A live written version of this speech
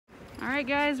Alright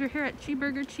guys, we're here at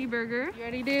Cheeburger Cheeburger. You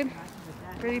ready, dude?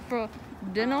 Ready for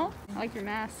dinner? I like your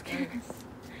mask.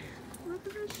 Look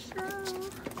at this show.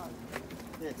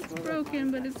 It's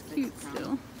broken, but it's cute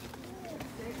still.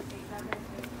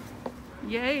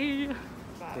 Yay! Where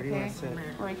do you want to sit?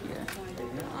 Right here.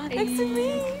 Next to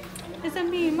me. It's a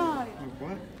me, Mom.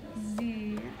 What?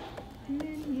 The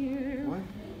menu. What?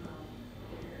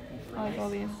 I like all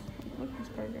these. Look at this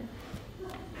burger.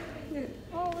 Look at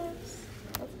olives.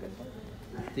 That's good.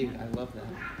 Dude, I love that.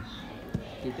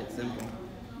 Keep it simple.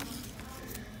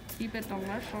 Keep it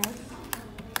delicious.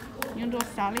 You can do a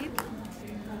salad.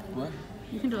 What?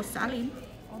 You can do a salad.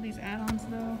 All these add-ons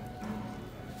though.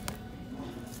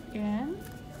 And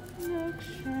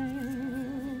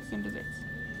milkshakes and desserts.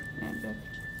 And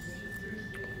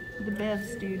the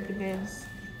bevs, dude, the bevs.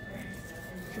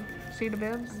 See the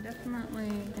bevs? I'm definitely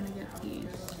gonna get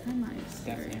these for my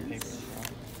experience.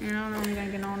 And I don't know what I'm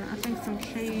gonna get on it. I think some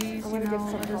cheese, you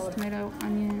know, lettuce, tomato,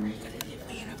 onion.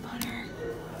 Peanut butter.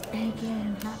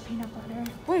 Bacon, not peanut butter.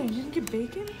 Wait, you didn't get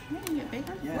bacon? Yeah, you get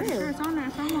bacon? Yeah. Where? Sure, it's on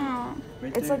there somehow.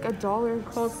 Right It's like $1.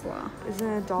 Coleslaw. Isn't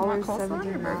it Want coleslaw on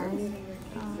your $1.79?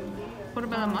 What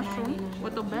about a mushroom?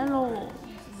 With the bello.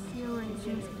 Seal and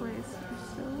cheese place.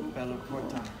 So Bello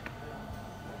Corta.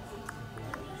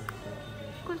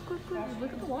 good.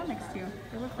 Look at the wall next to you.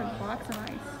 They look like blocks of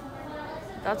ice.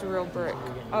 That's a real brick.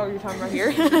 Oh, you're talking about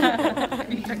here?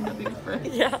 You checked out these bricks.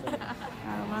 Yeah.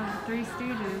 I love Three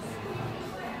Stooges.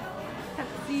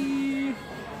 Pepsi.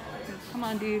 Come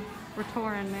on, dude. We're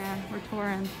touring, man. We're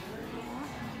touring.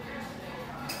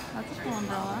 That's a cool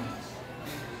umbrella.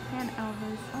 And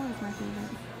Elvis. Always my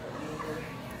favorite.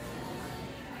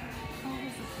 Elvis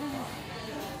is cool.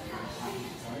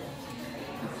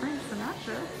 And Frank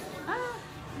Sinatra. Ah!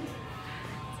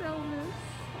 It's Elvis.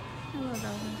 I love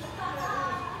Elvis.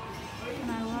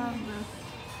 And I love this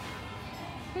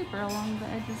paper along the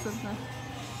edges of the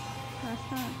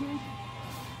restaurant here.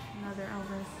 Another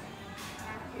Elvis.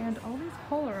 And all these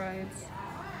Polaroids.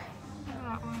 Look at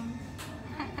that one.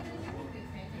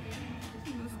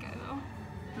 This guy though.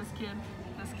 This kid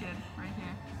right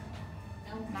here.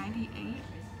 98.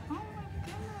 Oh my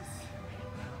goodness.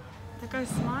 That guy's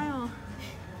smile.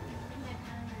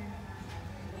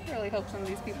 I really hope some of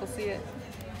these people see it.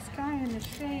 This guy in his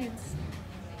shades.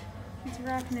 He's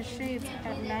rocking his shades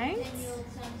at night.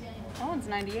 That one's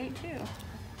 98 too.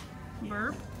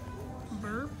 Burp.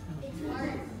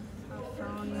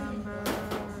 Phone number.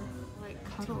 Like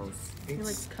Cuddles. He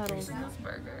likes Cuddles in this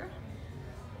burger.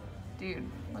 Dude,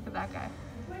 look at that guy.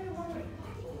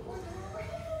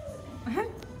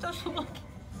 Just look.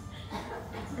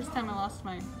 First time I lost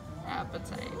my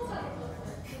appetite.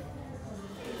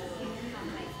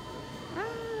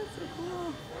 That's so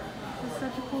cool. It's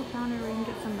such a cool counter where you can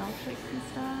get some milkshakes and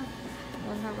stuff. I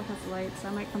love how it has lights. I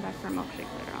might come back for a milkshake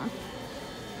later on.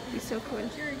 Be so cool.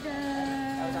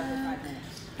 Cheeburger.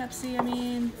 Pepsi, I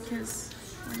mean, because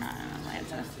we're not in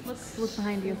Atlanta. Look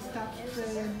behind you.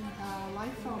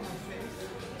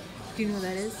 Do you know what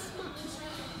that is?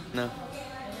 No.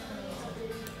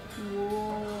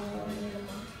 Whoa.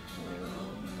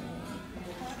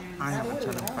 I have a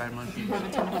ton of fried mushrooms. I have a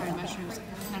ton of fried mushrooms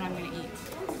that I'm gonna eat.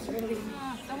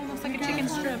 That one looks like a chicken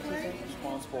strip.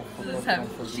 Does this have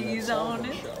cheese on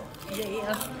it?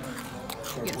 Yeah.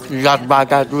 You got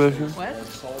vodka solution? What?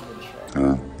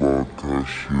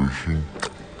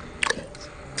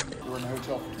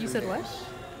 You said what?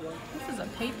 This is a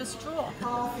paper straw.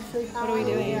 What are we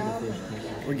doing?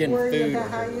 We're getting food.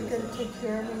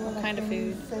 What kind of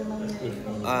food?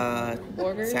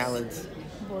 Burgers? Salads.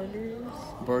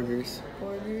 Burgers?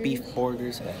 Burgers. Beef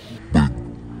burgers.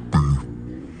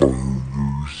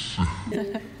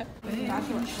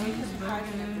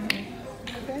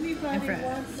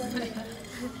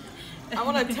 I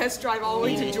want to test drive all the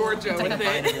way to Georgia with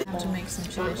it. To make some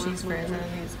chili cheese fries out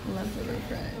of these leftover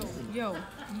fries.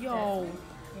 Yo.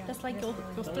 That's like your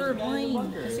third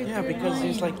lane. Yeah, because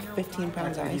there's like 15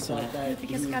 pounds of ice in it.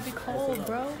 Because it's gotta be cold,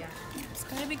 bro. It's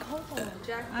gotta be cold.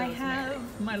 I have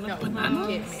my little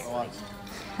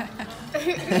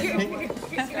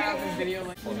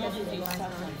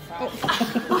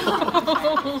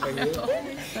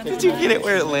Did you get it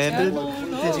where it landed?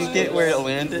 Did you get where it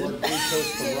landed?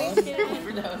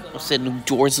 I said New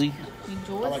Jersey.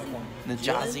 New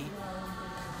Jersey.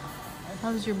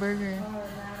 How was your burger?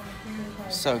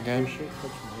 So good.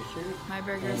 My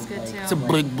burger is good too. It's a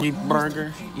big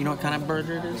burger. You know what kind of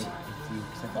burger it is?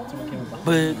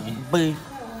 Big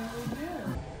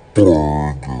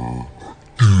burger.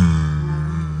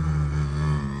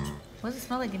 What does it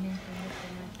smell like in here?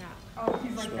 Oh,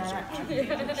 he's like that.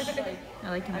 I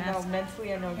like your I know, mask.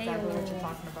 mentally I know exactly what you're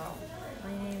talking about.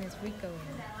 My name is Rico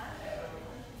in.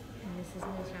 And this is my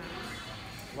shop.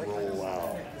 Roll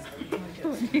out.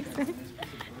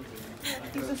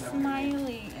 He's a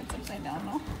smiley. It's upside down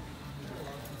though.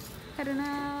 Heading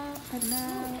out, heading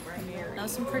out. That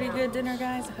was some pretty good dinner,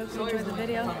 guys. I hope you enjoyed the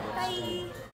video. Bye!